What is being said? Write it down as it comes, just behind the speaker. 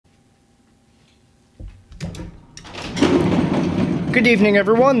Good evening,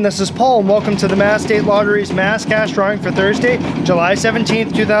 everyone. This is Paul, and welcome to the Mass State Lottery's Mass Cash Drawing for Thursday, July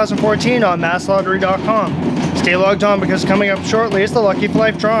 17th, 2014 on masslottery.com. Stay logged on because coming up shortly is the Lucky for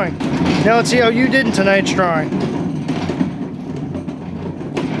Life drawing. Now let's see how you did in tonight's drawing.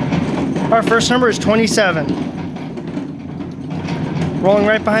 Our first number is 27. Rolling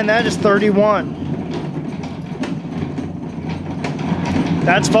right behind that is 31.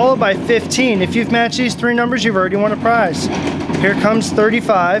 That's followed by 15. If you've matched these three numbers, you've already won a prize. Here comes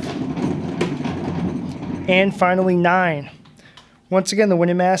 35. And finally 9. Once again, the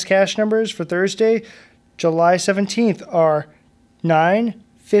winning mass cash numbers for Thursday, July 17th are 9,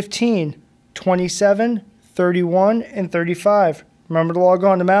 15, 27, 31, and 35. Remember to log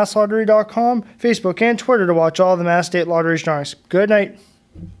on to masslottery.com, Facebook, and Twitter to watch all the Mass State Lottery's drawings. Good night.